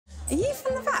Are you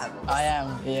from the Vamps? I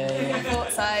am, yeah. I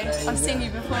thought so. I've seen you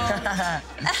before. Where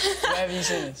have you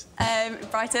seen us?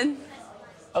 Brighton.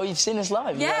 Oh, you've seen us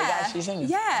live? Yeah. You've actually seen us?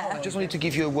 Yeah. I just wanted to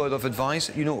give you a word of advice.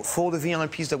 You know, for the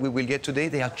VIPs that we will get today,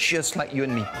 they are just like you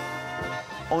and me.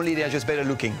 Only they are just better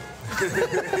looking.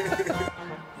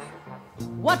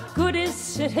 What good is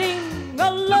sitting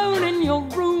alone in your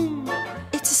room?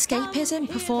 It's escapism.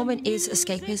 Performing is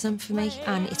escapism for me,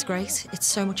 and it's great. It's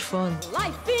so much fun.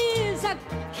 Life is a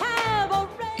cabaret.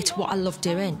 It's what I love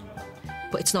doing,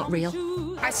 but it's not real.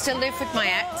 I still live with my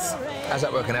ex. How's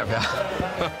that working out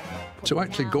for you? To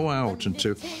actually go out and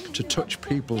to touch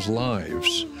people's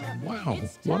lives, wow,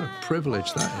 what a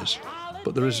privilege that is.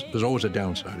 But there's always a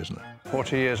downside, isn't there?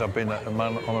 40 years I've been a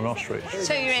man on an ostrich.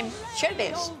 So you're in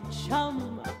showbiz?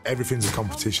 Everything's a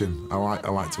competition. I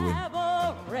like to win,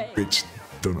 which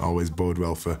don't always bode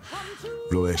well for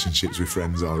relationships with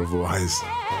friends or otherwise.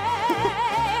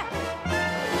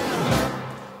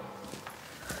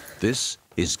 This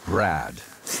is Brad.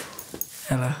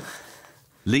 Hello.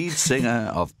 Lead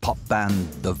singer of pop band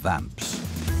The Vamps.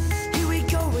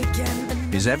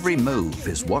 His every move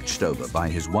is watched over by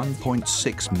his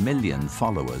 1.6 million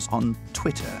followers on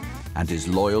Twitter and his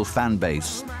loyal fan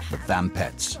base, the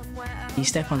Vampettes. You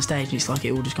step on stage and it's like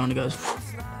it all just kind of goes,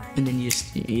 and then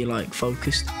you're like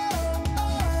focused.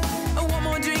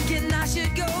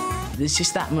 There's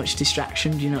just that much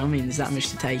distraction, do you know what I mean? There's that much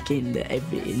to take in that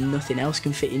nothing else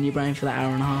can fit in your brain for that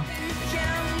hour and a half.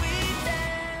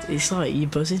 It's like you're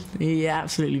buzzing. You're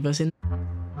absolutely buzzing.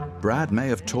 Brad may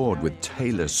have toured with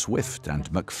Taylor Swift and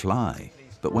McFly,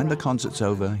 but when the concert's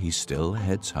over, he still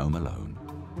heads home alone.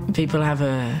 People have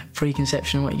a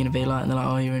preconception of what you're going to be like, and they're like,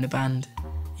 oh, you're in a band.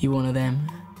 You're one of them.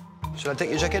 Should I take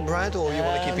your jacket, Brad, or you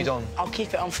want to keep it on? I'll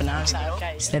keep it on for now, is that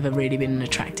okay? It's never really been an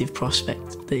attractive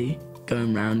prospect,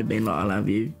 going round and being like, I love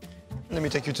you. Let me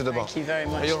take you to the bar. Thank you very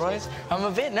much. Are you all right? I'm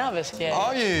a bit nervous, yeah.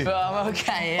 Are you? But I'm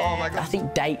okay, yeah. Oh, my God. I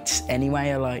think dates,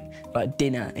 anyway, are like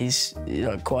dinner is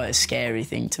like quite a scary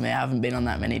thing to me. I haven't been on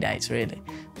that many dates, really.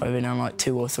 I've been on like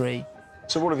 2 or 3.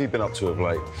 So what have you been up to of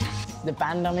late? The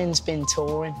band I'm in's been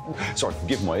touring. Sorry,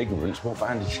 forgive my ignorance. What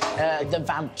band is The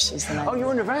Vamps is the name. Oh,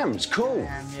 you're in the Vamps. Cool.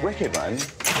 Yeah. Wicked, man.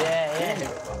 Yeah.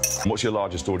 What's your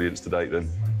largest audience to date, then?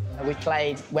 We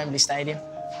played Wembley Stadium.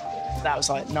 That was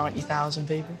like 90,000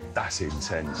 people. That's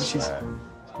intense, man.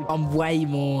 I'm way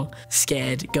more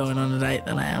scared going on a date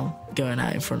than I am going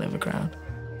out in front of a crowd.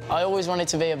 I always wanted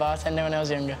to be a bartender when I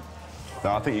was younger.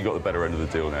 No, I think you got the better end of the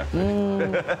deal now.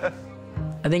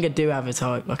 I think I do have a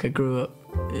type. Like, I grew up,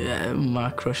 my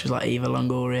crush was like Eva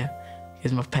Longoria,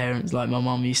 because my parents, like my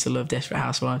mum used to love Desperate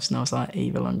Housewives, and I was like,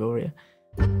 Eva Longoria.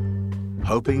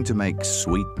 Hoping to make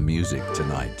sweet music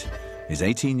tonight is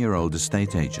 18-year-old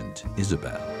estate agent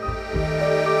Isabel.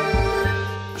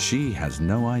 She has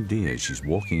no idea she's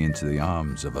walking into the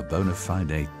arms of a bona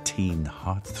fide teen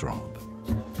heartthrob.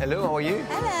 Hello, how are you?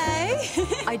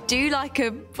 Hello. I do like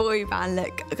a boy band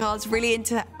look. I was really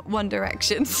into One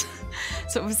Direction.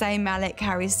 Sort of Zayn Malik,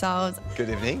 Harry Styles. Good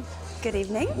evening. Good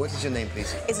evening. What is your name,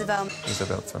 please? Isabel.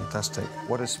 Isabel, fantastic.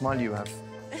 What a smile you have.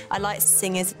 I like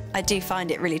singers. I do find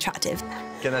it really attractive.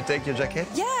 Can I take your jacket?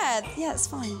 Yeah, it's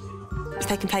fine. If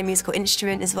they can play a musical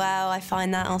instrument as well, I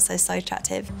find that also so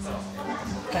attractive.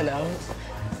 Hello.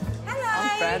 Hello.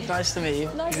 I'm Brad, nice to meet you.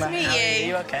 Nice to meet How are you.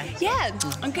 you okay? Yeah,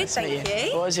 I'm good, Nice to meet thank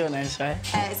you. What was your name, sorry?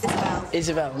 It's Isabel.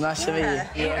 Isabel, nice to meet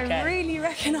you. You okay? I really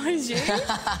recognise you.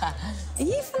 Are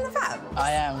you from the Vamps?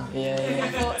 I am, yeah. I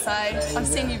thought so. I've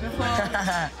seen you before.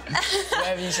 Where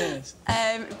have you seen us?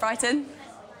 Brighton.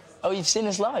 Oh, you've seen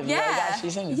us live? Yeah. You've actually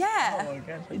seen us? Yeah. Oh, my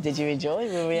God. Did you enjoy?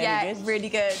 Were we any good? Really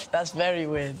good. That's very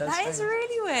weird. That is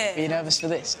really weird. Were you nervous for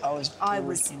this? I literally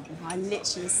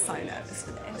was so nervous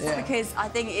for this. Yeah. Because I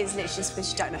think it is literally just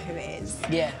because you don't know who it is.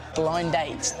 Yeah, blind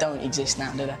dates don't exist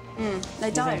now, do they? They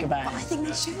don't, think about but it. I think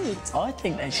they should. I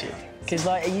think they should. Because,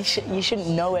 like, you shouldn't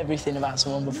know everything about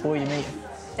someone before you meet them.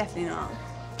 Definitely not.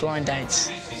 Blind dates.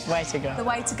 Way to go. The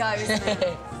way to go, isn't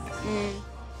it?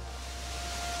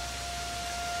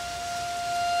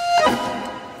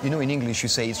 You know, in English, you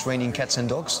say it's raining cats and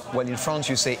dogs. While in France,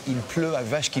 you say il pleut à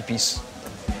vache qui pisse.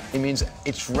 It means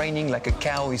it's raining like a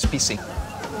cow is pissing.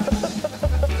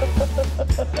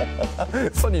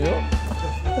 Funny, no?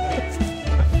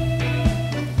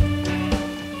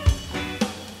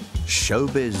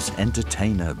 Showbiz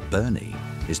entertainer Bernie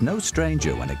is no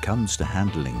stranger when it comes to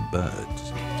handling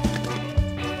birds.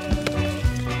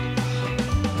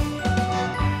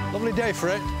 Lovely day for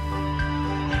it.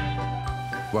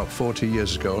 Well, 40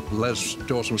 years ago, Les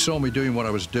Dawson saw me doing what I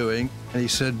was doing, and he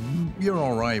said, you're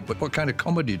all right, but what kind of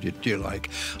comedy do you like?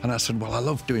 And I said, well, I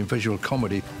love doing visual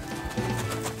comedy.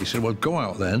 He said, well, go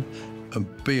out then and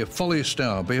follow your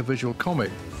star, be a visual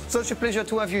comic. Such a pleasure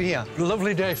to have you here.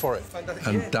 Lovely day for it.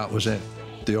 And that was it.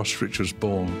 The ostrich was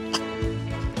born.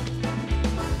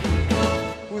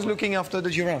 Who's looking after the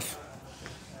giraffe?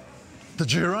 The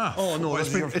giraffe? Oh, no,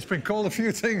 well, it's been called a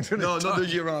few things, hasn't it? No, not the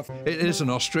giraffe. It is an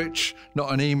ostrich,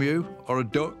 not an emu or a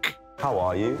duck. How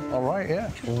are you? All right, yeah.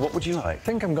 What would you like? I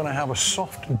think I'm going to have a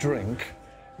soft drink.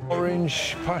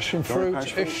 Orange, passion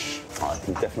fruit-ish. I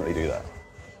can definitely do that.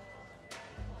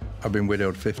 I've been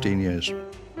widowed 15 years.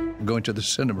 Going to the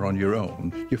cinema on your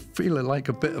own, you feel like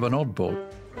a bit of an oddball.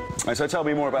 And so tell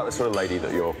me more about the sort of lady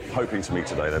that you're hoping to meet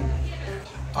today, then.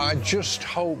 I just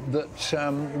hope that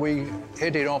we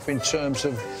hit it off in terms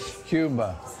of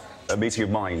humour. A meeting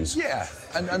of minds? Yeah,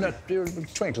 and a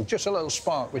twinkle, just a little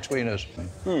spark between us.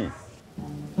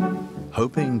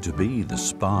 Hoping to be the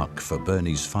spark for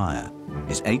Bernie's fire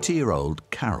is 80-year-old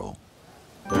Carol.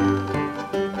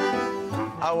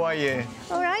 How are you?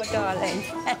 All right, darling.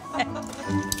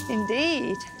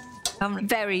 Indeed. I'm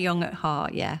very young at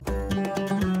heart, yeah.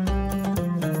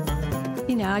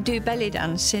 You know, I do belly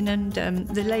dancing, and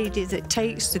the lady that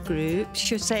takes the group,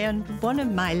 she'll say, and one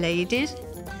of my ladies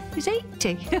is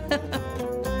 80.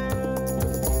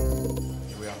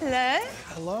 Hello.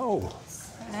 Hello.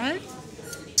 Hello.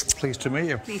 Pleased to meet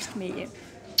you. Pleased to meet you.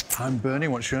 I'm Bernie.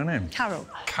 What's your name? Carol.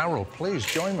 Carol, please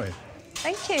join me.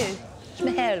 Thank you. Does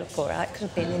my hair look all right? Because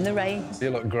I've been in the rain. You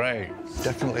look great.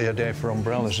 Definitely a day for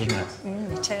umbrellas, isn't it?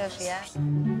 It is, yeah.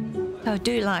 I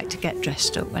do like to get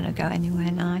dressed up when I go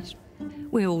anywhere nice.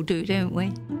 We all do, don't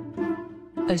we?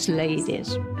 As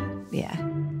ladies, yeah.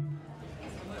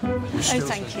 Oh,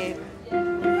 thank you.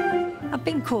 I've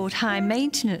been called high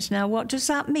maintenance now. What does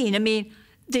that mean? I mean,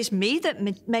 there's me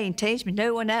that maintains me,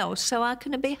 no one else, so how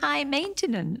can I be high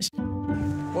maintenance?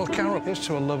 Well, Carol, here's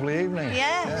to a lovely evening.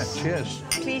 Yes. Yeah, cheers.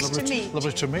 Pleased to meet you.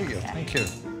 Lovely to meet you. Yeah. Thank you.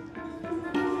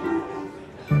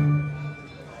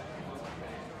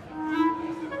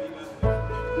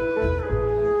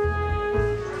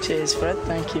 Cheers, Fred.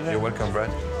 Thank you very much. You're welcome,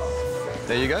 Brad.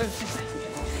 There you go.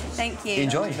 Thank you.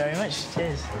 Enjoy. Thank you very much.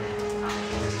 Cheers.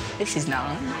 This is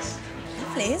nice.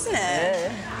 Lovely, isn't it?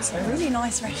 Yeah. It's a really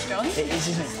nice restaurant. It is,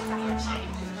 isn't it?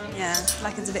 Yeah,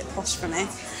 like it's a bit posh for me.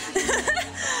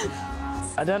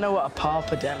 I don't know what a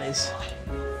pappardelle is.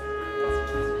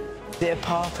 Is it a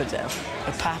pappardelle?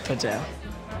 A pappardelle?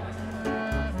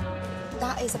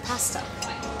 That is a pasta.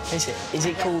 Is it? Is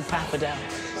it called pappardelle?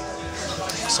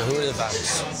 So who are the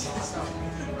Vamps?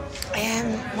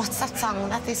 What's that song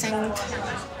that they sing?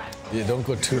 You don't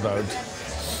go too loud.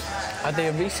 Are they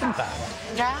a recent band?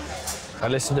 Yeah. I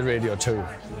listen to Radio 2.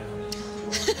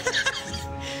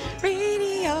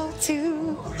 Radio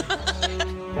 2.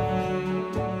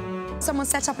 Someone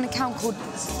set up an account called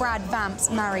Brad Vamps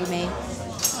Marry Me.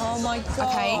 Oh my God.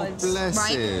 Okay. Bless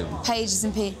right? him. Pages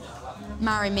and P.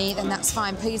 Marry me, then that's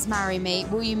fine. Please marry me.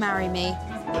 Will you marry me?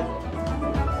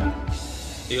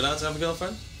 Are you allowed to have a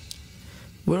girlfriend?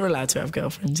 We're allowed to have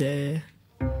girlfriends, yeah.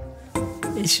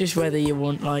 It's just whether you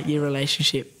want, like, your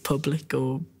relationship public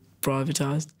or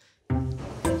privatised.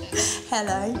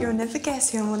 Hello, you'll never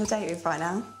guess who I'm on a date with right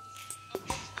now.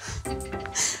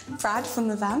 Brad from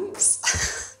the Vamps.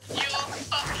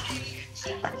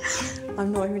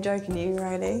 I'm not even joking, you,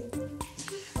 really.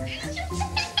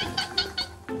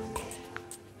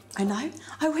 I know.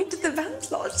 I went to the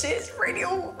Vamps last year. It's really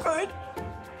awkward.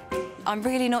 I'm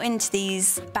really not into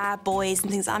these bad boys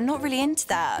and things. I'm not really into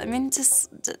that. I'm into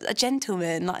a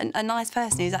gentleman, like a nice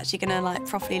person who's actually going to like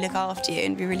properly look after you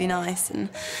and be really nice, and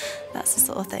that's the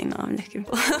sort of thing that I'm looking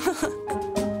for.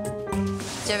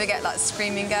 Do you ever get like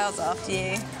screaming girls after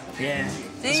you? Yeah.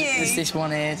 Do you? There's this one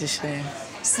here, just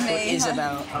It's me.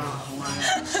 Isabel. Oh,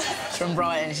 wow. She's from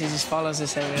Brighton, she just follows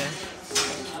us everywhere.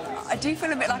 I do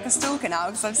feel a bit like a stalker now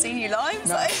because I've seen you live,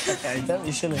 No, so... okay, don't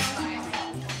be silly.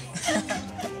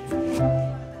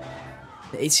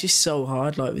 It's just so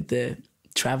hard, like, with the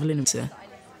travelling to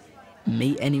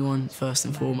meet anyone first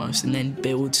and foremost and then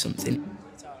build something.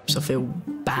 So I feel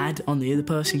bad on the other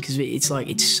person because it's like,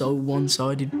 it's so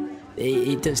one-sided.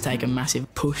 It does take a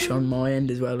massive push on my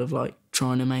end as well of, like,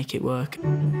 trying to make it work.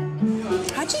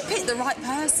 How do you pick the right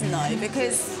person, though?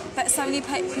 Because so many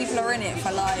people are in it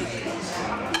for, like,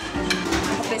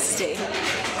 publicity.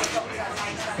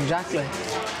 Exactly.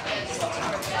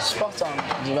 Spot on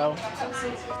as well.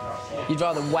 You'd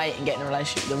rather wait and get in a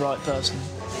relationship with the right person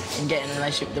than get in a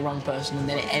relationship with the wrong person and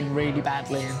then it end really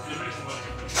badly and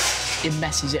it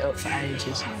messes it up for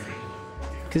ages.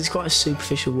 Because it's quite a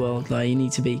superficial world, like, you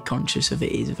need to be conscious of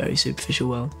it is a very superficial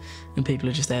world and people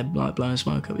are just there, like, blowing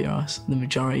smoke up your ass the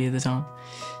majority of the time.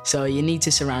 So you need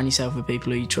to surround yourself with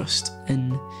people who you trust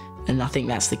and I think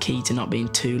that's the key to not being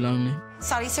too lonely.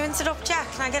 Sally, so instead of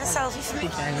Jack, can I get a selfie for me?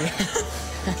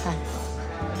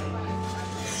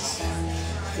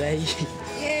 There you go.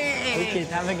 Wicked.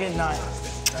 Have a good night.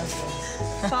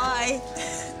 Bye.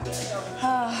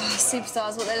 Oh,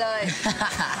 superstars, what they like.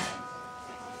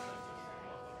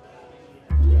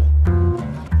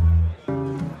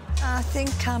 I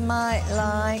think I might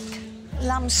like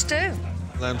lamb stew.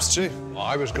 Lamb stew.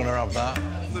 I was going to have that.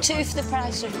 2 for the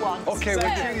price of 1. OK,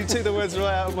 well, you took the words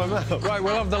right out of my mouth. Right,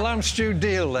 we'll have the lamb stew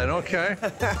deal then, OK?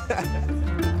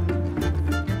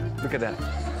 Look at that.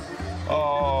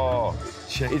 Oh,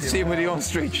 it's him with the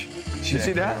ostrich. You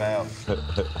see that?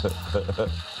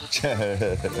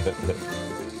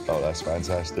 Oh, that's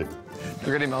fantastic.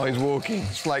 Look at him how he's walking.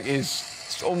 It's like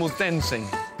he's almost dancing.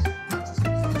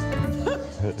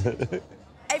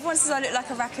 Everyone says I look like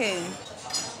a raccoon.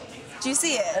 Do you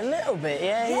see it? A little bit,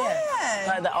 yeah.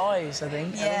 Like the eyes, I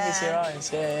think. Yeah. I think it's your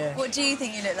eyes, yeah. What do you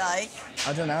think you look like?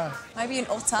 I don't know. Maybe an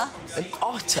otter. An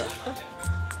otter?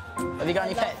 Have you got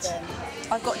any pets?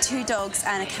 I've got 2 dogs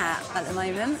and a cat at the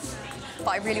moment, but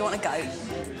I really want a goat.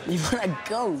 You want a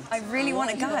goat? I really want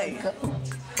a goat.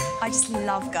 I just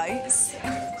love goats.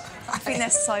 I think they're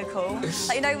so cool.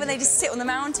 Like, you know, when they just sit on the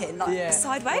mountain, like,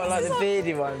 sideways? Well, like the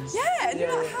beardy ones. Yeah, and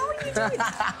you're like, how are you doing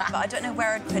that? But I don't know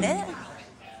where I'd put it.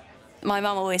 My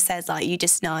mum always says, like, you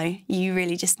just know. You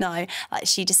really just know. Like,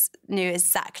 she just knew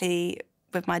exactly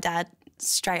with my dad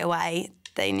straight away.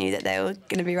 They knew that they were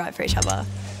going to be right for each other.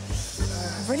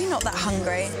 I'm really not that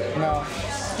hungry. No.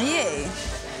 Are you?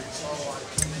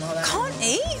 Can't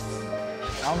eat?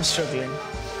 I'm struggling.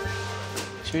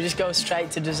 Should we just go straight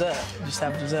to dessert? Just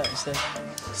have dessert instead?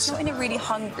 It's not in a really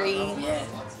hungry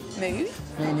mood.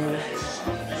 Me neither.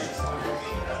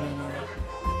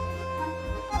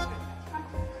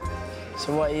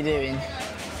 So what are you doing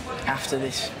after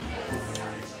this?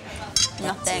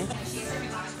 Nothing.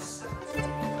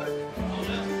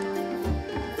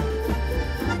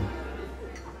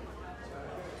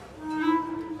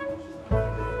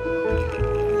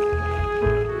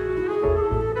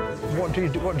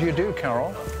 What do you do,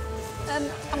 Carol?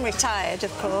 I'm retired,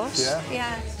 of course.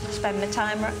 Yeah? Spend my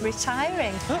time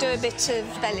retiring. Do a bit of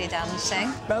belly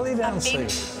dancing. Belly dancing?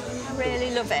 I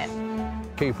really love it.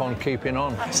 Keep on keeping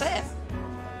on. That's it.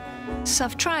 So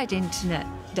I've tried internet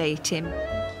dating.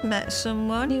 Met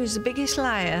someone. He was the biggest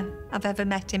liar I've ever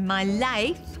met in my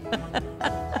life.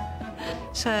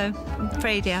 So I'm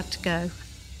afraid he had to go.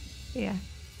 Yeah.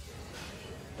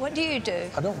 What do you do?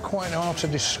 I don't quite know how to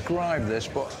describe this,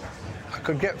 but I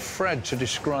could get Fred to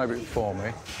describe it for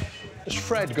me. Has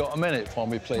Fred got a minute for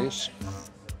me, please?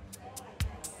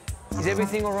 Is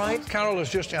everything all right? Carol has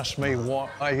just asked me what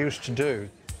I used to do.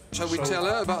 Shall we tell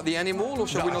her about the animal, or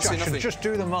shall we not say nothing? Just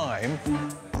do the mime.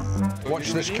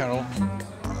 Watch this, Carol.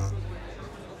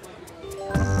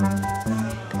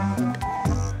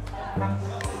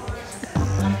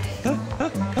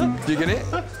 You get it?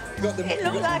 It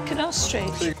looked like an ostrich.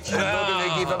 I'm not going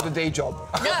to give up the day job.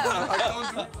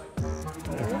 No.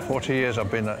 40 years I've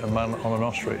been a man on an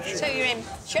ostrich. So you're in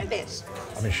showbiz?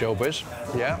 I'm in showbiz,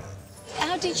 yeah.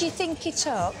 How did you think it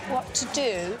up? What to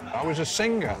do? I was a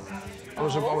singer. I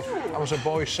was a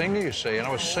boy singer, you see, and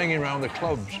I was singing around the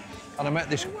clubs. And I met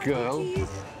this girl.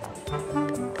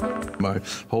 My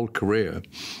whole career,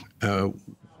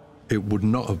 it would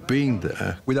not have been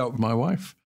there without my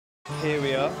wife. Here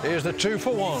we are. Here's the 2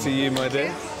 for 1. For you, my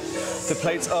dear. The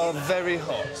plates are very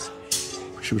hot.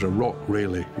 She was a rock,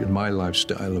 really, in my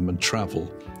lifestyle and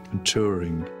travel and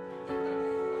touring.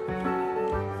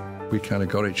 We kind of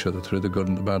got each other through the good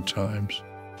and the bad times.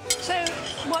 So,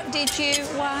 what did your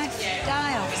wife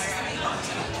die of?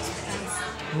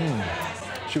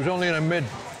 She was only in her mid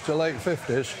to late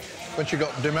 50s when she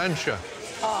got dementia.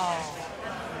 Oh.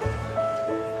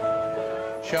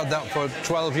 She had that for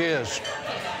 12 years,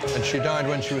 and she died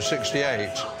when she was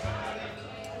 68.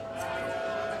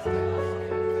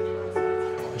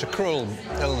 It's a cruel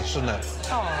illness, isn't it?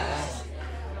 Oh.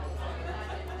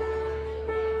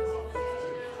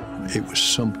 It was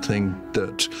something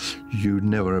that you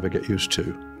never ever get used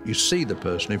to. You see the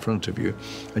person in front of you,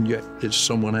 and yet it's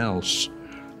someone else.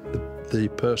 The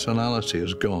personality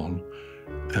is gone,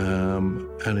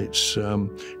 and it's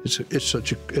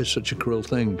such a cruel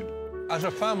thing. As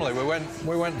a family, we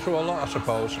went through a lot, I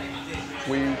suppose.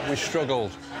 We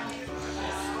struggled,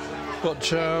 but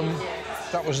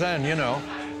that was then, you know.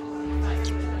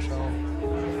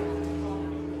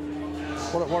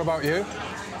 So, what about you?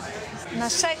 My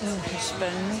second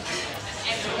husband,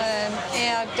 he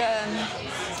had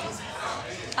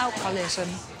alcoholism.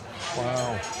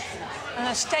 Wow. And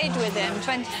I stayed with him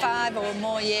 25 or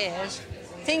more years,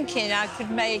 thinking I could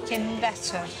make him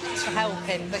better to help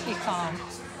him, but you can't.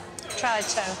 tried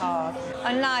so hard.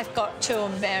 And life got too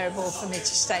unbearable for me to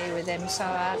stay with him, so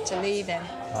I had to leave him.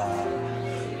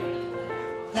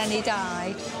 Then he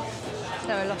died,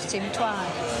 so I lost him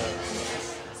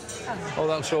twice. Oh,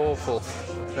 that's awful,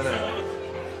 isn't it?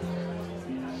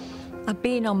 I've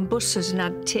been on buses and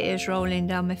had tears rolling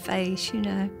down my face, you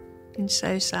know. Been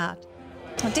so sad.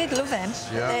 I did love him.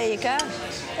 Yeah. There you go.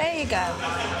 There you go.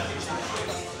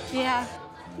 Yeah.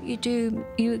 You do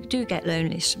get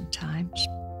lonely sometimes.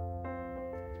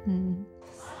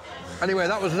 Anyway,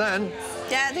 that was then.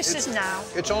 Yeah, this is now.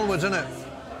 It's onwards, isn't it?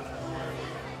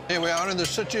 Here we are in the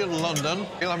city of London.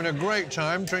 You're having a great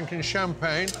time drinking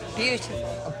champagne. Beautiful.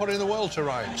 And putting the world to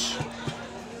rights.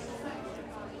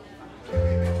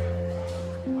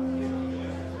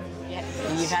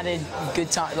 You've had a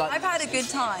good time. Like, I've had a good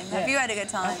time. Have you had a good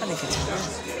time? I've had a good time.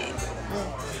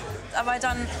 Have I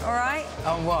done all right?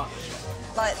 On what?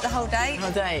 Like the whole date?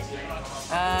 On a date?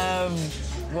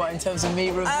 What, in terms of me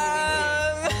reviewing you?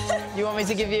 You want me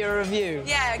to give you a review?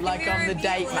 Yeah, give like me a I'm the review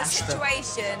date on master. The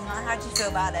situation. How do you feel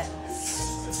about it?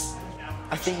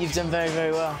 I think you've done very,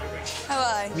 very well. Have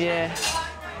I? Yeah.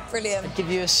 Brilliant. I'd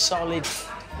give you a solid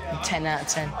 10 out of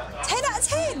 10. 10 out of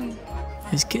 10?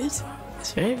 It was good.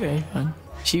 It's very, very fun.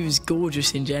 She was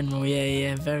gorgeous in general,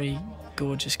 yeah, very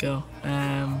gorgeous girl.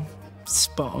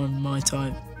 Spot on, my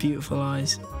type, beautiful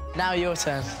eyes. Now your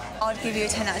turn. I'd give you a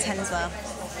 10 out of 10 as well.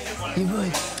 You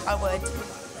would? I would.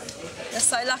 You're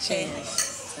so lucky.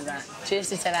 Cheers to that. Cheers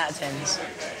to 10 out of 10s.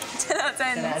 10 out of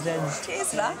 10. 10 out of 10s. Cheers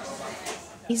for that.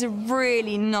 He's a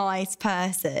really nice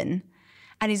person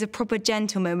and he's a proper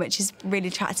gentleman, which is really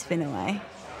attractive in a way.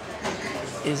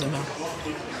 Isabel.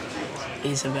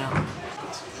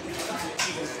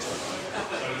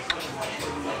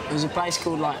 There's a place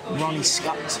called, like, Ronnie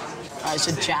Scott's. It's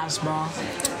a jazz bar.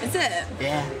 Is it?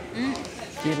 Yeah.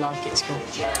 You'd like it, it's cool.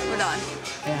 Would I?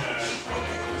 Yeah.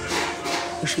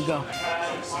 We should go.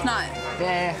 No.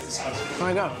 Yeah.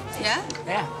 Wanna go? Yeah?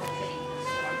 Yeah.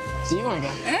 Do you wanna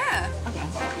go? Yeah. Okay.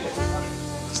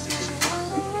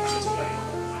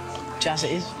 Jazz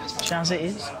it is. Jazz it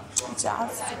is.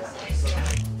 Jazz.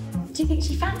 Do you think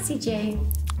she fancied you?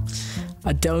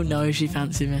 I don't know if she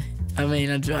fancied me. I mean,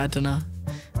 I don't know.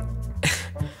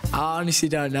 I honestly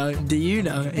don't know. Do you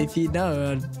know? If you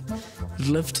know, I'd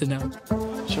love to know.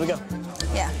 Shall we go?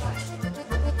 Yeah.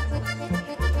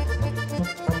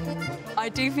 I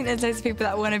do think there's loads of people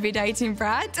that want to be dating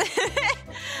Brad.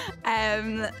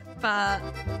 But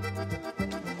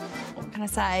what can I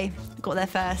say? Got there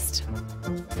first.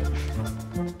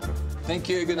 Thank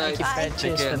you. Good night. Thank you, Fred.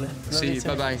 Cheers, Philip. See you.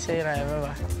 Bye-bye. See you later.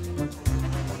 Bye-bye.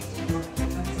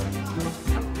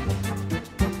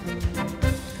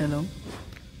 Hello.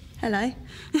 Hello.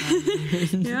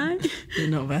 You all right? You're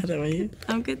not bad, how are you?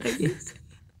 I'm good, thank you.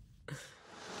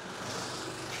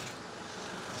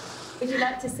 Would you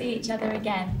like to see each other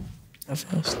again?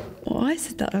 First. Well, I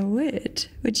said that I would.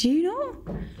 Would you not?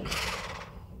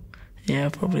 Yeah, I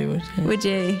probably would. Yeah. Would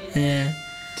you? Yeah.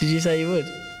 Did you say you would?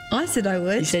 I said I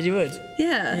would. You said you would?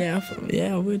 Yeah.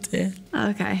 Yeah, I would, yeah. Oh,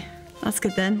 okay. That's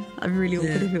good then. I'd be really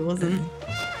awkward if it wasn't.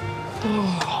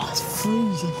 Oh, it's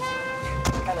freezing.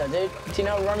 Hello, dude. Do you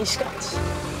know Ronnie Scott's?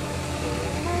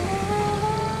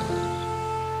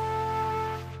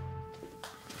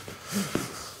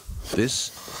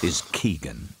 This is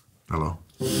Keegan. Hello.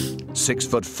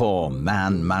 6'4",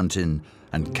 man, mountain,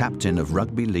 and captain of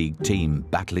rugby league team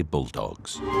Batley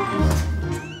Bulldogs.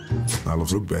 I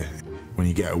love rugby. When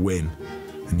you get a win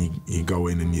and you go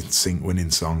in and you sing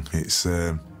winning song, it's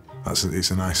a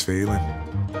nice feeling.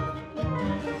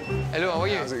 Hello, how are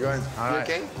you? How's it going? All right.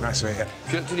 Okay? Nice to meet you. Do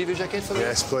you want to leave your jacket for me?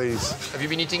 Yes, please. Have you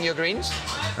been eating your greens?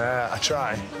 I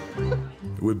try.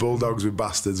 We're bulldogs, we're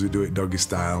bastards, we do it doggy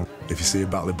style. If you see a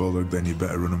Batley Bulldog, then you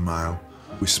better run a mile.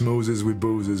 We're smoozers, we're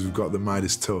boozers, we've got the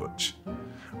Midas touch.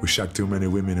 We shag too many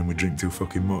women and we drink too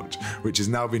fucking much, which has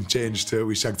now been changed to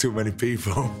we shag too many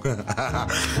people.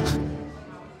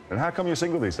 And how come you're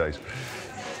single these days?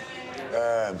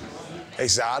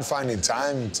 It's hard finding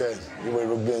time to with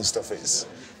rugby and stuff. It's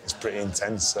pretty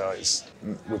intense. So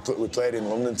we played in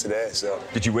London today. So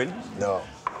did you win? No.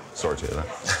 Sorry to hear that.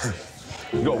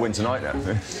 You've got to win tonight now.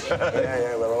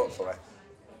 yeah, well, hopefully.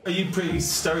 Are you pretty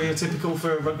stereotypical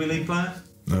for a rugby league player?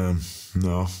 No.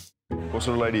 What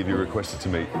sort of lady have you requested to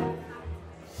meet?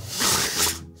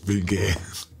 Being gay.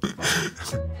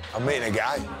 I'm meeting a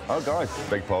guy. Oh, guy.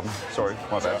 Beg pardon. Sorry,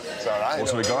 my bad. It's all right. What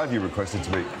sort of guy have you requested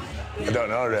to meet? I don't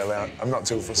know, really. I'm not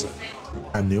too fussy.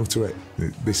 I'm new to it.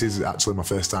 This is actually my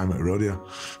first time at a rodeo.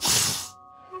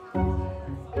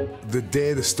 The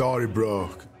day the story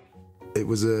broke, it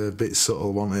was a bit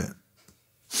subtle, wasn't it?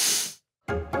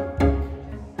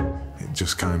 It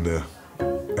just kind of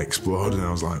explode, and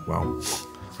I was like, well,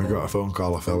 I got a phone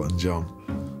call off Elton John,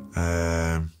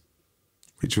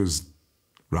 which was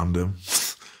random.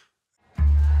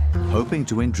 Hoping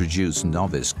to introduce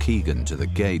novice Keegan to the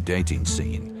gay dating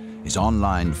scene is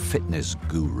online fitness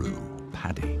guru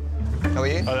Paddy. How are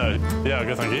you? Hello. Yeah,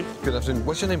 good, thank you. Good afternoon.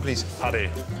 What's your name, please? Paddy.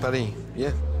 Paddy,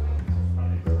 yeah.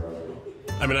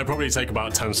 I mean, I probably take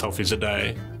about 10 selfies a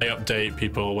day. I update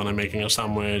people when I'm making a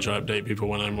sandwich, I update people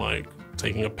when I'm, like,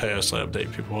 taking a piss, I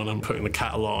update people when I'm putting the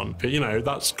kettle on. But, you know,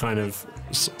 that's kind of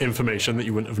information that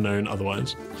you wouldn't have known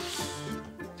otherwise.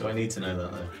 Do I need to know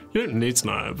that, though? You don't need to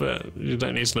know it, but you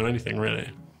don't need to know anything, really.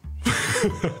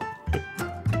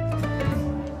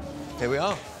 Here we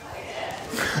are.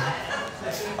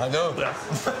 I know. Yeah.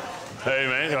 Hey,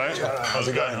 mate, right? How's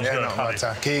it going? Yeah, not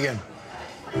bad. Keegan.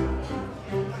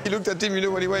 He looked at him, you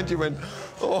know, when he went,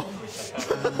 oh.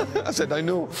 I said, I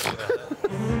know.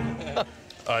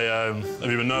 Have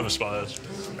you been nervous about this?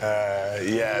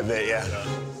 Yeah, a bit, yeah.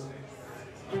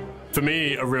 For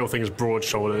me, a real thing is broad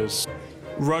shoulders.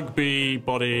 Rugby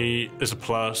body is a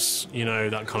plus, you know,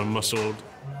 that kind of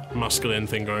masculine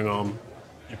thing going on.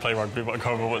 You play rugby, but I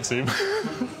can't remember what team.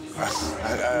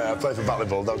 I play for Batley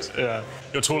Bulldogs. Yeah.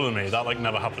 You're taller than me, that, like,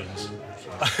 never happens.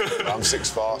 I'm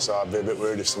 6'4", so I'd be a bit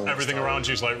weird if someone... Everything around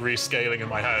you is, like, rescaling in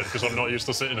my head, because I'm not used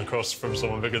to sitting across from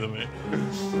someone bigger than me.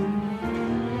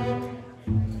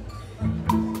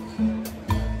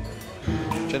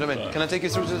 Gentlemen, can I take you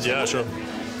through to the... Yeah, sure.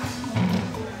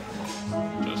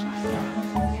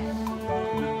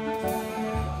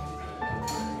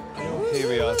 Here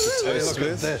we are to toast Look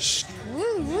at this.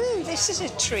 Woo, this is a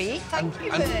treat. Thank you,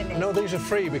 Bernie. No, these are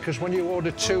free because when you order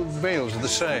 2 meals, they're the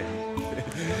same.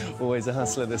 Always a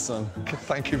hustler, this one.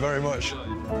 Thank you very much. You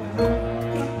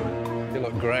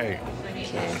look great.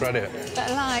 Credit.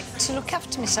 But I like to look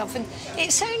after myself, and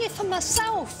it's only for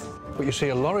myself. But you see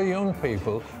a lot of young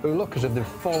people who look as if they've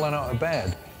fallen out of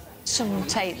bed. Some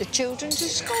take the children to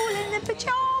school in their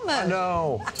pyjamas. I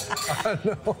know. I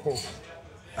know.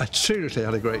 I seriously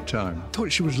had a great time. Thought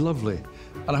she was lovely.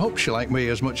 And I hope she liked me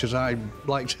as much as I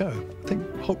liked her. I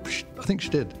think she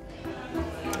did.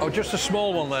 Oh, just a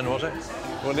small one then, was it?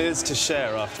 Well, it is to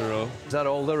share, after all. Is that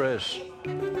all there is?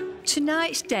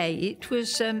 Tonight's date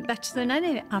was better than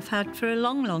any I've had for a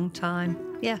long, long time.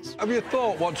 Yes. Have you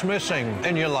thought what's missing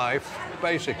in your life,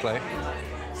 basically?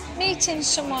 Meeting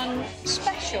someone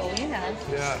special, you know.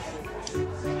 Yeah.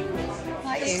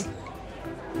 Like you.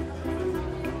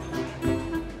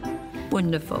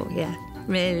 Wonderful, yeah.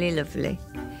 Really lovely.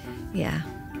 Yeah.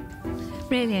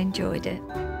 Really enjoyed it.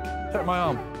 Take my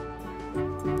arm.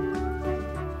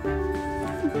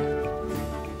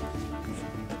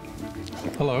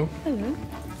 Hello. Hello.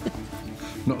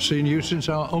 Not seen you since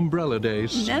our umbrella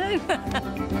days. No.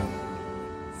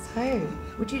 So,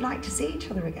 would you like to see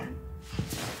each other again?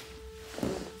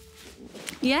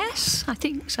 Yes, I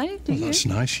think so. Do you? That's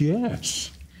nice,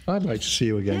 yes. I'd like to see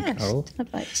you again, Yes, Carol.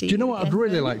 I'd like to see Do you know you what I'd again,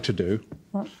 really Bernie. like to do?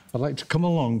 What? I'd like to come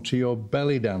along to your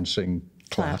belly dancing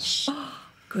class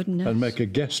Goodness. and make a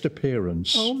guest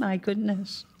appearance Oh, my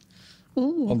goodness.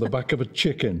 Ooh. on the back of a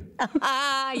chicken.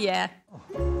 Ah, yeah.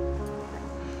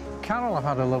 Carol, I've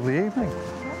had a lovely evening.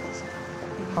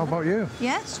 How about you?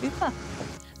 Yeah, super.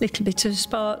 Little bit of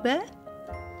spark there.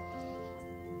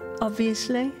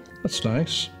 Obviously. That's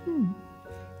nice.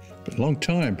 Been a long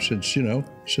time since, you know,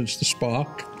 since the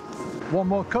spark. One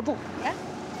more cuddle. Yeah.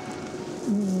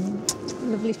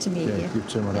 Lovely to meet Yeah, you. you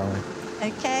too, my darling.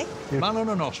 Okay. Man on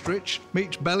an ostrich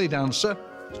meets belly dancer.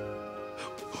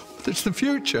 It's the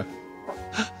future.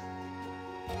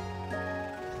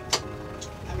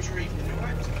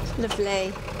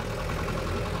 Lovely.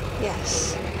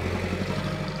 Yes.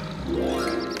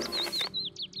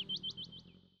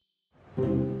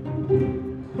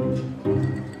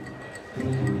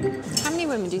 How many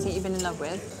women do you think you've been in love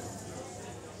with?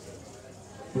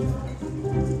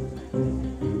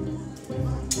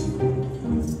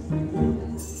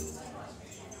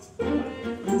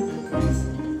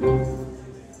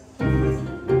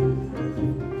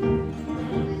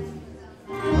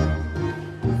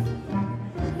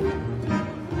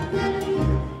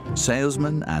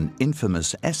 Salesman and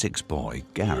infamous Essex boy,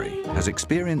 Gary, has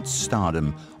experienced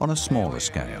stardom on a smaller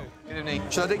scale. Good evening.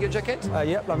 Shall I take your jacket?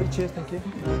 Yep, lovely. Cheers, thank you.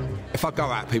 If I go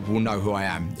out, people will know who I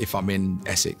am if I'm in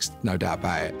Essex, no doubt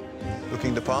about it.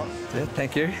 Looking the part? Yeah,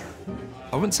 thank you.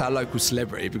 I wouldn't say a local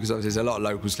celebrity because there's a lot of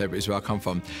local celebrities where I come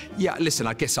from. Yeah, listen,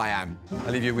 I guess I am.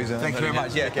 I'll leave you with Thank you very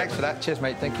much. Yeah, thanks for that. Cheers,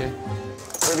 mate. Thank you.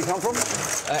 Where have you come from?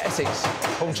 Essex.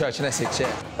 Hornchurch in Essex,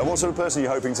 yeah. And what sort of person are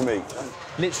you hoping to meet?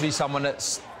 Literally someone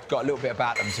that's got a little bit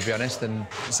about them, to be honest, and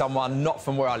someone not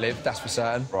from where I live, that's for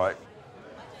certain. Right.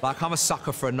 Like, I'm a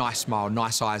sucker for a nice smile,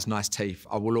 nice eyes, nice teeth.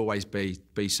 I will always be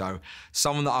so.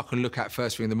 Someone that I can look at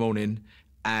first thing in the morning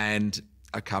and,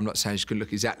 OK, I'm not saying she could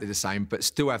look exactly the same, but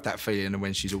still have that feeling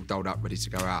when she's all dolled up, ready to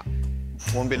go out.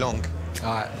 Won't be long.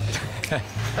 All right.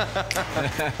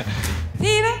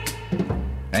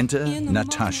 Enter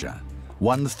Natasha,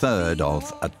 1/3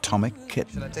 of Atomic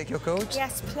Kitten. Shall I take your coat?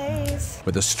 Yes, please.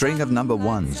 With a string of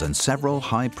 #1s and several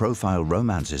high-profile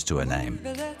romances to her name,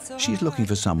 she's looking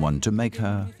for someone to make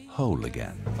her whole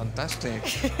again. Fantastic.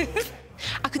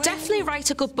 I could definitely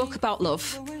write a good book about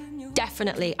love.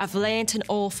 Definitely. I've learnt an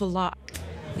awful lot.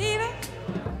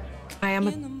 I am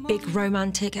a big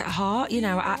romantic at heart. You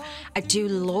know, I do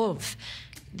love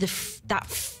that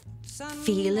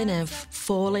feeling of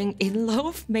falling in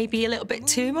love, maybe a little bit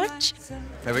too much.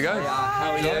 There we go. Yeah,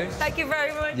 how are you? Thank you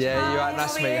very much. Yeah, you're right.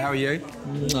 Nice to meet you. How are you?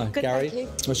 Good, Gary. thank you.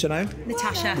 What's your name?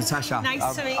 Natasha. Natasha.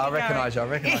 Nice to meet you, I recognise you. I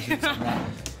Gary. recognise you.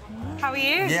 How are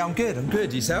you? Yeah, I'm good. I'm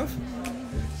good. Yourself?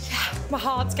 My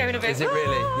heart's going a bit. Is it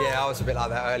really? Yeah, I was a bit like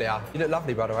that earlier. You look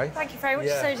lovely, by the way. Thank you very much.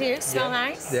 Yeah. So do you. Smell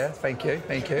nice. Yeah, thank you.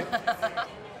 Thank you.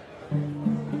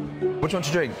 What do you want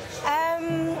to drink?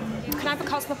 Can I have a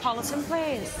Cosmopolitan,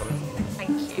 please?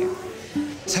 Thank you.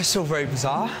 That's all very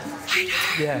bizarre. I know.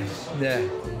 Yeah, yeah.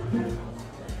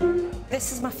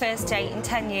 This is my first date in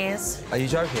 10 years. Are you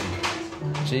joking?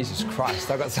 Jesus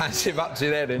Christ, I've got something to live up to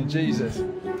there then, Jesus.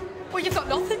 Well, you've got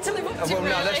nothing to live up to, Well,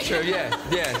 really. no, that's true, yeah.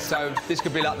 Yeah, so this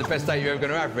could be like the best date you're ever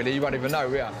going to have, really. You won't even know,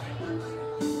 yeah.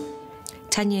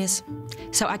 10 years.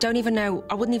 So I don't even know,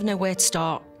 I wouldn't even know where to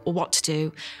start or what to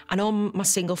do. And all my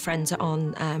single friends are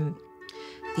on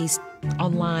these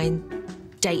online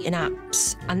dating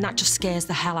apps, and that just scares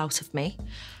the hell out of me.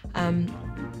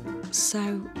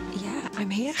 So, yeah, I'm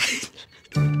here.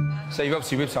 So you've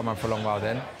obviously with someone for a long while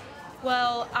then?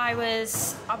 Well, I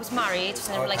was married, was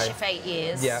in a relationship for 8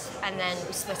 years. Yeah. And then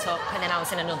we split up, and then I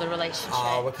was in another relationship.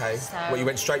 Oh, OK. So Well, you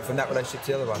went straight from that relationship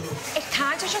to the other one? it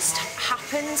kind of just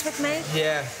happens with me.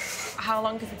 Yeah. How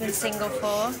long have you been single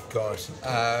for? God.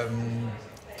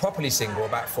 Properly single,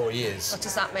 about 4 years. What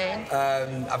does that mean?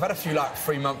 I've had a few, like,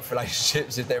 3-month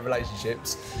relationships, if they're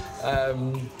relationships.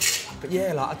 But,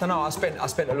 yeah, like, I don't know, I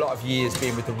spent a lot of years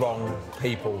being with the wrong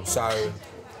people, so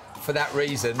for that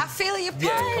reason... I feel your pain.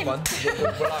 Yeah, come on.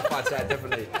 Well, I find that,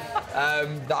 definitely.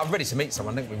 That I'm ready to meet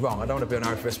someone, don't get me wrong. I don't want to be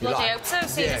on earth for the rest of my Bloody life. hope so,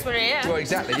 seeing as we're here. Well,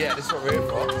 exactly, yeah, this is what we're here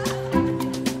for.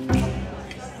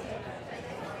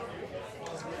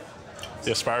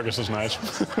 The asparagus is nice.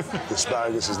 The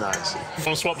asparagus is nice. Want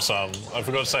to swap some? I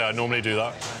forgot to say, I normally do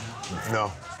that.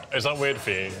 No. Is that weird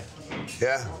for you?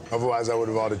 Yeah, otherwise I would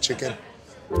have ordered chicken.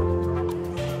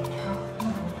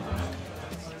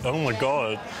 Oh my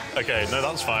God. OK, no,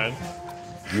 that's fine.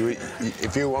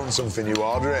 If you want something, you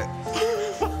order it.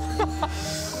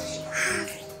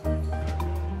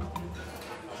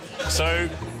 So,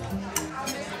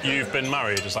 you've been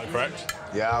married, is that correct?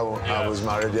 Yeah, I was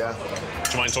married, yeah.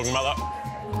 Do you mind talking about that?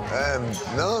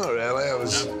 No, not really.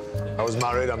 I was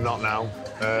married, I'm not now.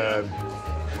 I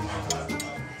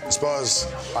suppose,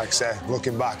 like I say,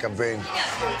 looking back, I've been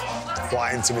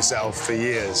lying to myself for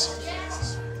years.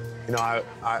 You know,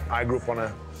 I grew up on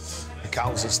a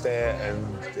council estate,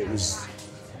 and it was...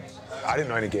 I didn't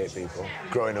know any gay people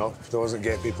growing up. There wasn't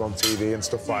gay people on TV and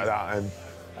stuff like that, and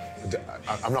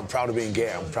I'm not proud of being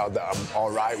gay. I'm proud that I'm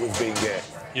all right with being gay.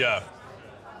 Yeah.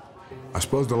 I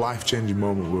suppose the life-changing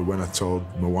moment was when I told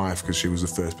my wife, because she was the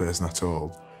first person I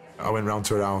told. I went round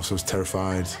to her house, I was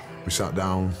terrified. We sat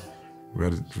down, we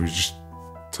were just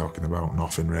talking about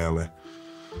nothing, really.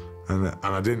 And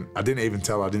I didn't even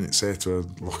tell her, I didn't say to her,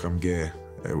 look, I'm gay.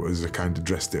 It was, I kind of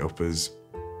dressed it up as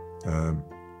a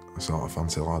sort of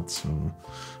fancy lad, so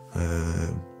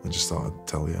I just thought I'd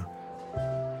tell you.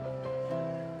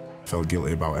 I felt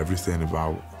guilty about everything,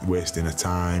 about wasting her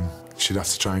time. She'd have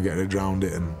to try and get her head around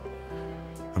it and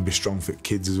be strong for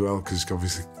kids as well, because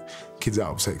obviously kids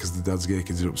are upset because the dad's gay,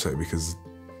 kids are upset because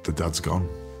the dad's gone.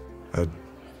 I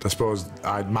suppose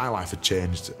my life had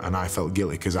changed, and I felt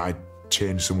guilty because I'd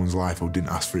changed someone's life who didn't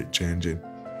ask for it changing.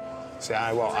 See,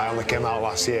 I only came out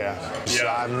last year, so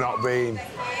I've not been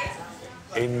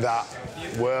in that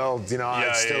world, you know.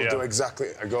 I still do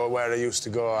exactly, I go where I used to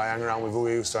go, I hang around with who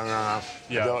I used to hang around.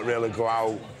 I don't really go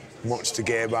out much to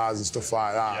gay bars and stuff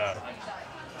like that. Yeah.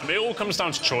 I mean, it all comes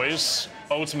down to choice.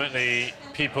 Ultimately,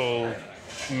 people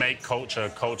make culture,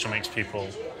 culture makes people.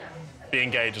 Being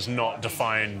gay does not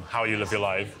define how you live your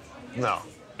life. No.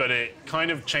 But it kind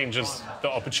of changes the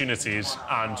opportunities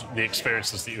and the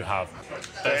experiences that you have.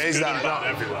 Is that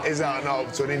not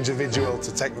up to an individual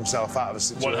to take themselves out of a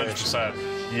situation? 100%,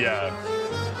 yeah.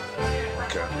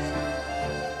 Okay.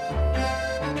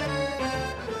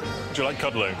 Do you like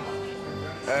cuddling?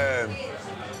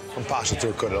 I'm partial to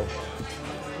a cuddle.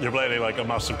 You're blatantly like a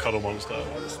massive cuddle monster.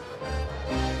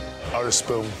 Or a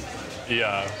spoon.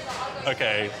 Yeah.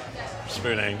 Okay.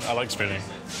 Spooning. I like spooning.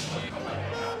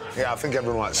 Yeah, I think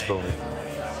everyone likes spooning.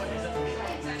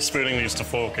 Spooning leads to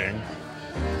forking,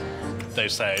 they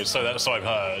say. So that's what I've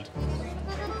heard.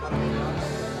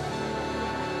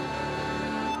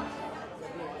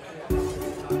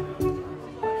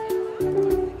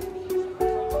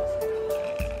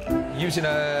 Using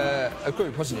a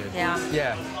group, wasn't you? Yeah.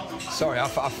 Yeah. Sorry,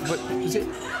 was it?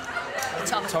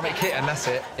 Atomic Kitten, that's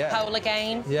it. Yeah. Polar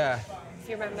Game. Yeah. If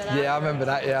you remember that. Yeah, I remember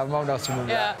that. Yeah, I'm old enough to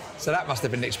remember Yeah. that. So that must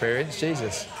have been an experience,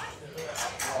 Jesus.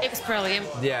 It was brilliant.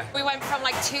 Yeah. We went from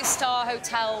like 2-star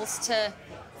hotels to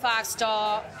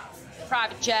 5-star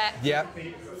private jet. Yeah.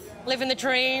 Living the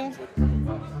dream.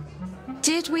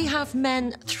 Did we have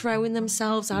men throwing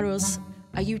themselves at us?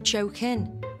 Are you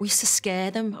joking? We used to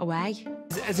scare them away.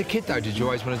 As a kid, though, did you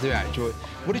always want to do that?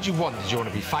 What did you want? Did you want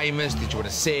to be famous? Did you want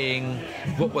to sing?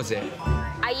 What was it?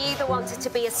 I either wanted to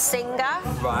be a singer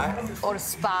Right. or a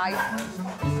spy.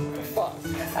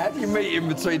 How do you meet in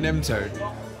between them two?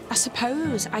 I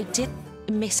suppose I did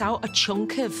miss out a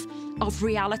chunk of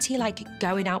reality, like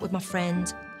going out with my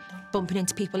friend, bumping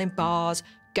into people in bars,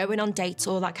 going on dates,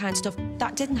 all that kind of stuff.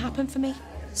 That didn't happen for me.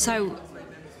 So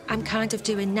I'm kind of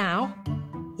doing now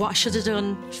what I should have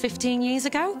done 15 years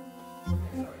ago.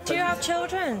 Do you have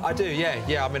children? I do, yeah.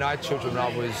 Yeah, I mean, I had children when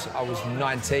I was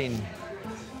 19.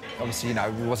 Obviously, you know,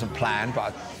 it wasn't planned,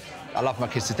 but I love my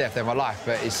kids to death. They're my life,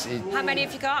 but How many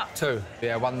have you got? 2.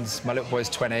 Yeah, my little boy's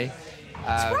 20.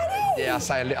 20? Yeah, I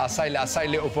say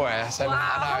little boy. I say, Wow, I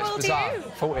know, how it's old bizarre. are you?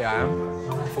 40 I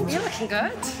am. 40. You're looking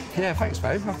good. Yeah, thanks,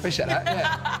 babe. I appreciate that,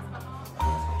 yeah.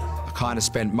 I kind of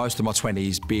spent most of my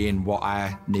 20s being what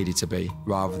I needed to be,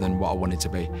 rather than what I wanted to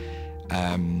be.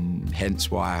 Hence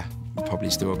why I'm probably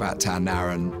still about town now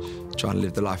and trying to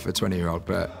live the life of a 20-year-old,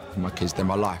 but my kids, they're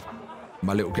my life.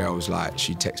 My little girl's like,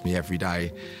 she texts me every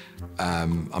day.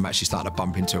 I'm actually starting to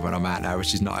bump into her when I'm out now,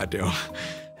 which is not ideal.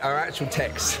 Her actual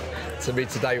text to me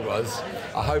today was,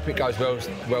 I hope it goes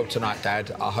well tonight,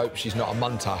 Dad. I hope she's not a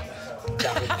munter.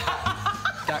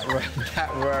 That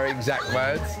were her exact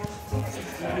words.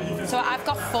 So I've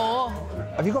got 4.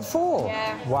 Have you got 4?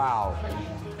 Yeah. Wow.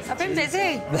 I've been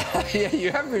busy. Yeah,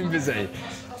 you have been busy.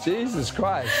 Jesus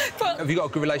Christ. But have you got a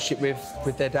good relationship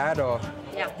with their dad, or?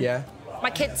 Yeah. Yeah?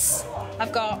 My kids,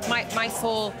 I've got my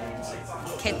 4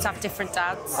 kids have different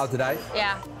dads. Oh, do they?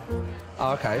 Yeah.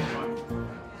 Oh, okay.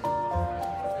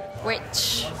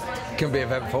 Which can be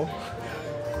eventful.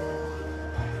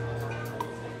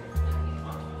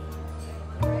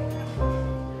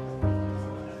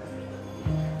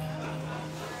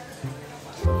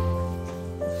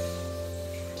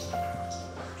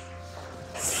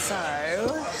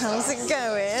 So, how's it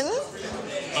going?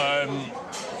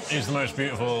 He's the most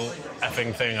beautiful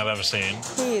effing thing I've ever seen.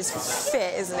 He is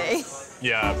fit, isn't he?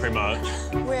 Yeah, pretty much.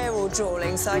 We're all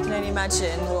drooling, so I can only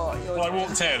imagine what you're Well, I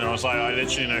walked in and I was like, I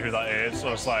literally know who that is.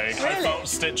 I was like, Really? I felt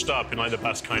stitched up in like the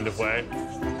best kind of way.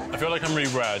 I feel like I'm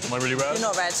really red. Am I really red? You're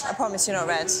not red. I promise you're not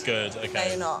red. Good, okay. No,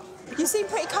 you're not. You seem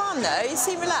pretty calm, though. You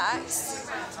seem relaxed.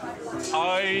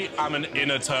 I am an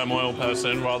inner turmoil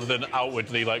person rather than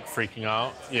outwardly, like, freaking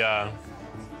out. Yeah.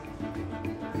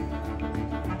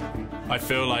 I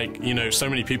feel like, you know, so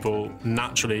many people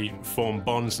naturally form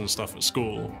bonds and stuff at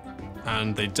school,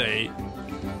 and they date,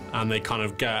 and they kind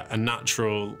of get a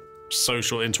natural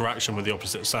social interaction with the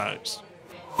opposite sex.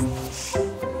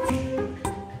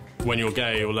 When you're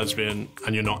gay or lesbian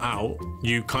and you're not out,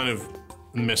 you kind of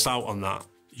miss out on that.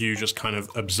 You just kind of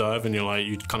observe and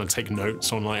you kind of take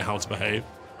notes on like how to behave.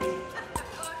 Do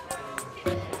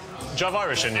you have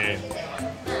Irish in you?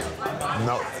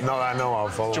 No, not that I know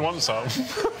of. Do you want some?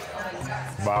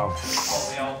 Wow.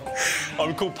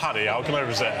 I'm called Paddy. How can I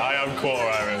resist? I am quarter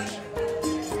Irish.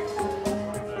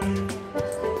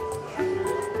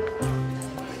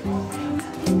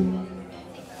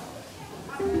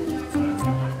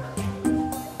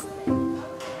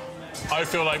 I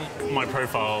feel like my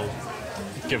profile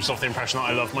gives off the impression that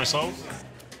I love myself.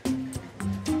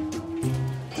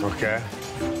 Okay.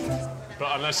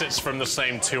 But unless it's from the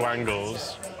same 2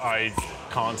 angles, I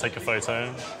can't take a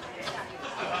photo.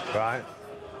 Right.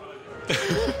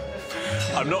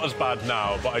 I'm not as bad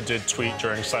now, but I did tweet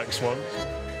during sex once.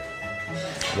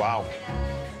 Wow.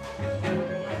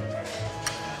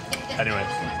 Anyway.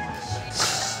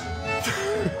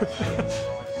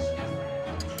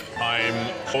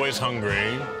 I'm always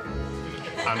hungry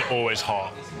and always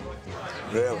hot.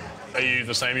 Really? Are you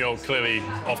the same? You're clearly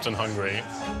often hungry.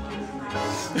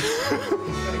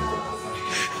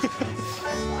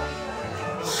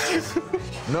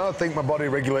 No, I think my body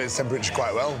regulates temperature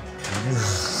quite well.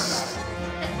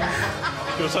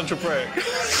 You're such a prick.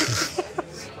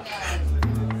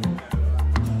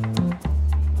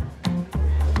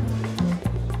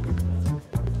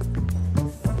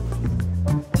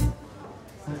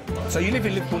 So you live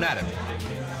in Liverpool now, then?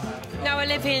 No, I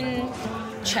live in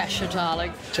Cheshire,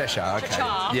 darling. Cheshire, okay.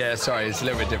 Cheshire. Yeah, sorry, it's a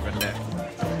little bit different there.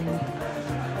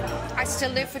 I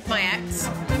still live with my ex.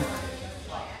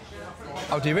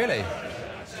 Oh, do you really?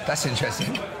 That's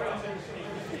interesting.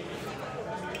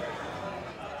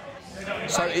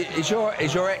 So is your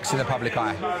ex in the public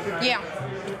eye? Yeah.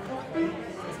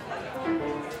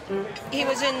 He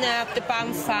was in the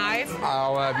band 5.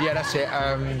 Oh, yeah, that's it.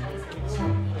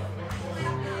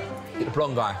 The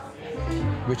blonde guy.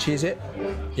 Richie, is it?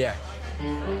 Yeah.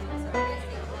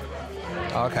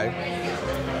 Oh, okay.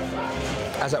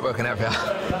 How's that working out for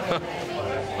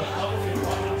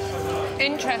you?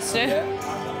 Interesting. Yeah.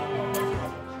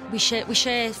 We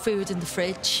share food in the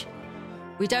fridge.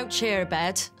 We don't share a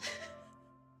bed.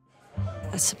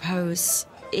 I suppose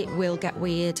it will get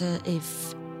weirder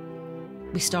if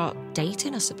we start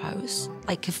dating, I suppose.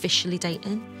 Like, officially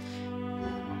dating.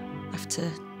 Have to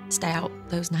stay out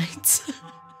those nights.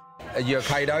 Are you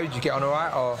okay, though? Did you get on all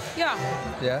right, or...? Yeah.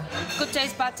 Yeah? Good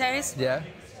days, bad days. Yeah,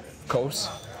 of course.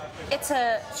 It's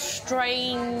a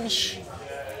strange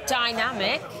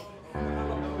dynamic.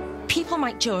 People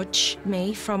might judge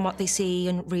me from what they see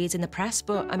and read in the press,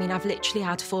 but, I mean, I've literally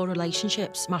had 4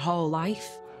 relationships my whole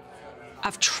life.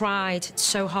 I've tried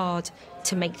so hard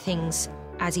to make things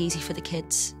as easy for the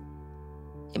kids.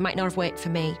 It might not have worked for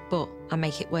me, but I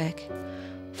make it work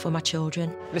for my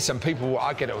children. Listen, people,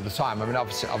 I get it all the time. I mean,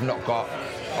 obviously, I've not got,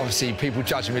 obviously, people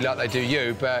judging me like they do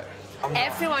you, but...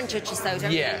 Everyone judges though,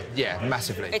 don't Yeah, yeah,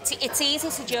 massively. It's easy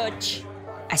to judge.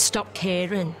 I stopped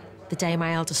caring the day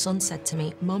my eldest son said to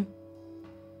me, Mum,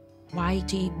 why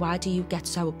do you get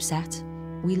so upset?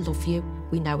 We love you.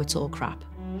 We know it's all crap.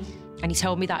 And he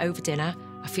told me that over dinner.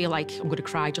 I feel like I'm going to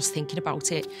cry just thinking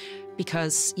about it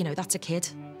because, you know, that's a kid.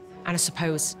 And I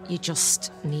suppose you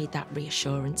just need that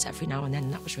reassurance every now and then.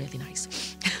 That was really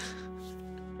nice.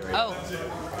 Oh,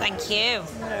 thank you.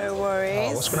 No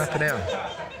worries. Oh, what's going to happen now?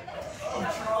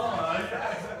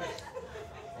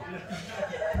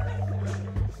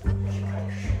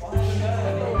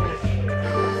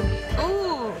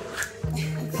 Ooh.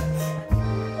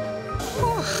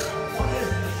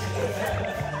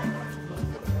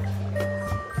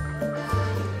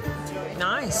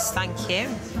 Nice, thank you.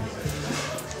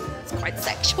 It's quite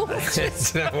sexual. Do you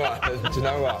know what? Do you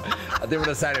know what? I didn't want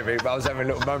to say anything, but I was having a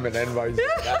little moment then. Where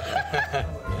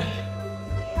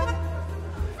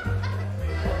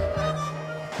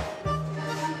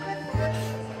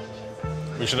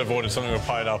We should have ordered something with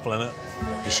pineapple in it.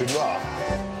 You should what?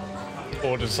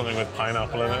 Ordered something with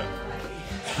pineapple in it.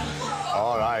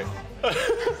 All right.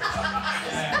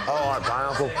 Oh, I like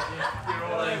pineapple.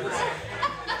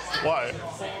 Why?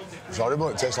 It's horrible.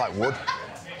 It tastes like wood.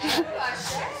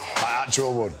 Like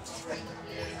actual wood.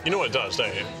 You know what it does,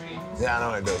 don't you? Yeah, I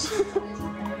know it does.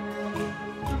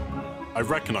 I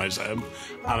recognise him,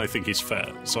 and I think he's fit.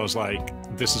 So I was like,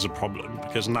 this is a problem,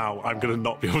 because now I'm going to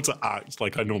not be able to act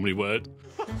like I normally would.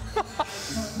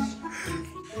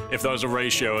 If there was a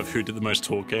ratio of who did the most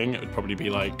talking, it would probably be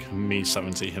like me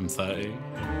 70, him 30.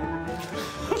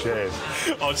 Cheers.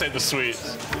 I'll take the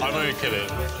sweets. I'm only kidding.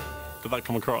 Did that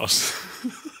come across?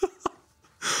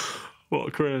 What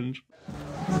a cringe.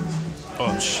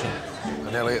 Oh, shit.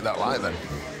 I nearly hit that light then.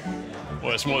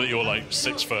 Well, it's more that you're like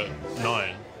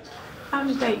 6'9". How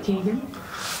was date, Keegan?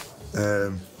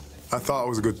 I thought I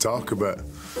was a good talker, but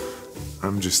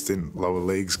I'm just in lower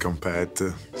leagues compared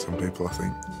to some people, I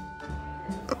think.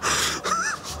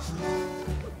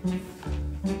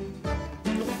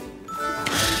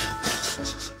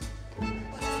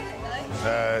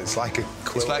 It's like a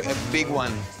quilt. It's like a big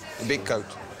one, a big coat.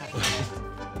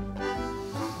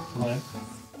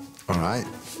 All right.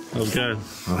 Okay.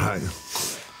 All right.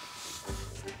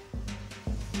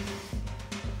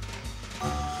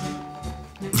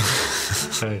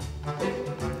 Hey.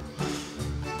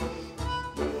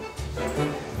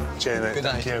 Cheers, mate. Good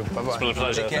night. Thank you. Bye-bye. It's been a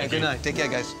pleasure. Take care. Thank Good you. night. Take care,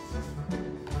 guys.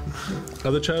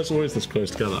 Are the chairs always this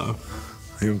close together? Are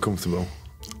you uncomfortable?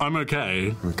 I'm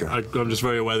okay. Okay. I'm just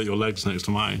very aware that your leg's next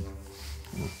to mine.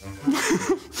 Would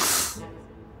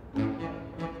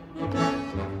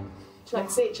you like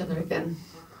to see each other again?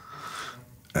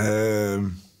 I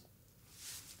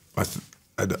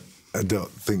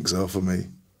don't think so for me.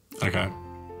 Okay.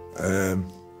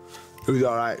 It was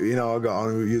all right. You know, I got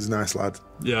on. He was a nice lad.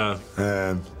 Yeah.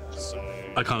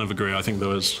 I kind of agree. I think there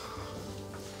was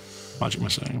magic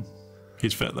missing.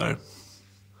 He's fit though.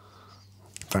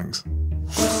 Thanks.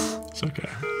 It's okay.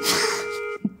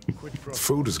 The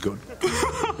food is good.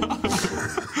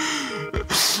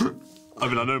 I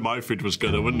mean, I know my food was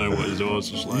good. I wouldn't know what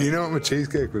yours was like. You know what my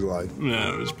cheesecake was like?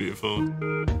 Yeah, it was beautiful.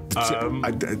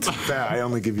 It's fair. I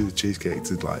only give you the cheesecake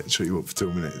to like shut you up for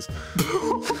 2 minutes.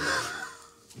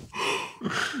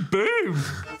 Boom!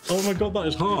 Oh my god, that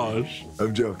is harsh.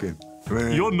 I'm joking.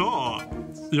 You're not.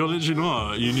 You're literally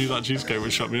not. You knew that cheesecake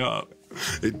would shut me up.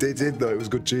 It did though. It was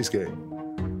good cheesecake.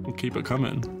 We'll keep it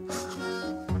coming.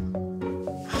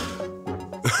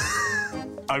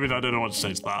 I mean, I don't know what to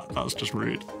say to that. That's just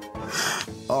rude.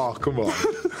 Oh, come on.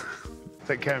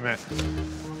 Take care, mate.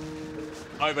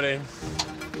 Hi, buddy.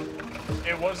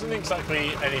 It wasn't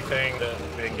exactly anything that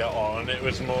we didn't get on. It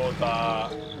was more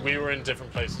that we were in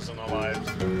different places in our lives.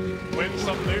 Win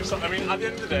some, lose some. I mean, at the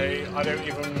end of the day, I don't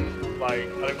even, like,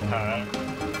 I don't care.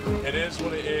 It is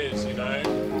what it is, you know?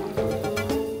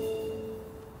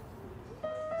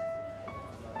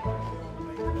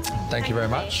 Thank you very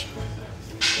much.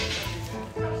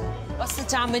 What's the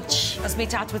damage, as my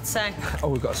dad would say? Oh,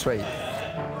 we've got a sweet.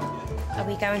 Are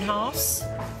we going halves?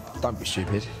 Don't be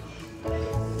stupid.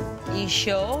 Are you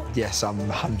sure? Yes, I'm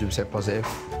 100% positive.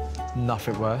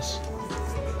 Nothing worse.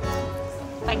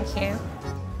 Thank you.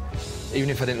 Even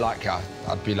if I didn't like her,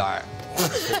 I'd be like...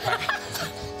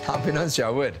 I'd be honest with you, I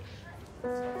would.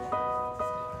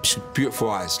 She's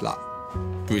beautiful eyes, like,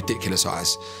 ridiculous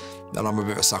eyes. And I'm a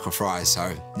bit of a sucker for eyes,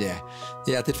 so, yeah.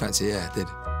 Yeah, I did fancy, yeah, I did.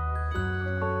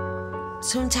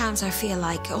 Sometimes I feel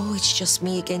like, oh, it's just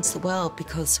me against the world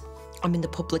because I'm in the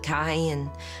public eye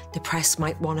and the press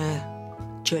might want to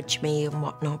judge me and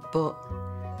whatnot, but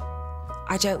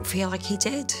I don't feel like he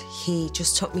did. He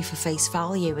just took me for face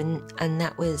value and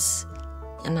that was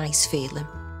a nice feeling.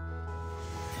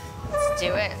 Let's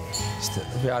do it.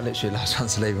 We are literally last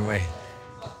ones to leave, aren't we?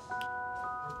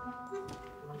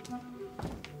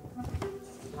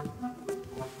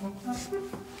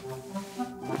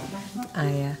 Oh,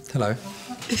 yeah. Hello.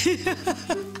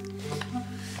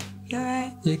 You all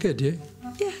right? Yeah, good, you?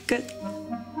 Yeah, good.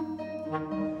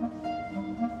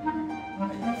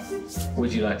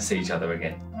 Would you like to see each other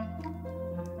again?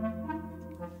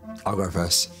 I'll go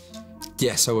first.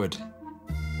 Yes, I would.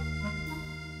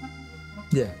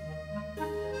 Yeah.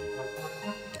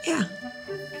 Yeah.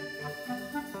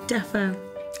 Defo.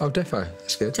 Oh, defo.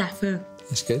 That's good. Defo.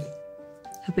 That's good.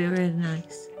 It'd be really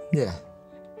nice. Yeah.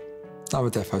 I'm a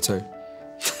defo too.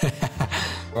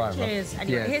 Right, cheers. And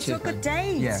you're here to a good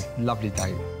date. Yeah, lovely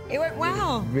date. It went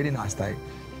well. Really nice date.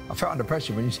 I felt under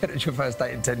pressure when you said it's your first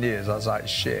date in 10 years. I was like,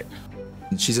 shit.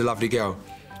 She's a lovely girl.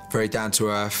 Very down to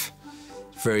earth.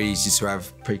 Very easy to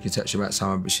have preconception about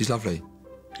someone, but she's lovely.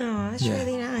 Oh, that's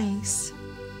really nice.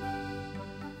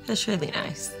 That's really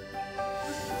nice.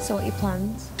 So what are your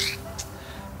plans?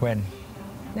 When?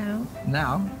 Now?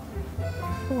 Now?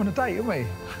 We're on a date, aren't we?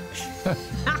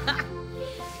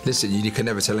 Listen, you can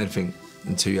never tell anything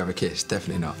until you have a kiss.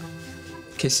 Definitely not.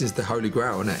 Kissing's the holy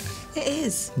grail, isn't it? It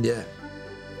is. Yeah.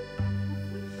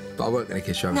 But I weren't going to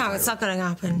kiss you over. No, it's not going to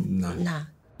happen. No. Nah.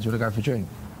 Do you want to go for a drink?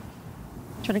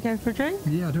 Do you want to go for a drink?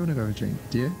 Yeah, I do want to go for a drink.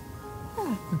 Do you?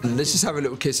 Yeah. Okay. Let's just have a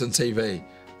little kiss on TV.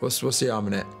 What's the harm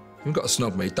in it? You've got to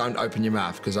snob me. Don't open your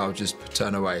mouth, because I'll just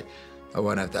turn away. I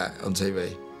won't have that on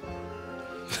TV.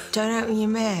 Don't open your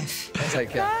mouth.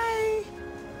 Take care. Bye.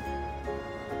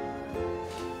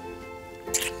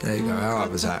 There you go. How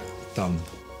hard was that? Done.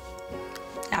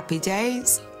 Happy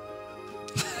days.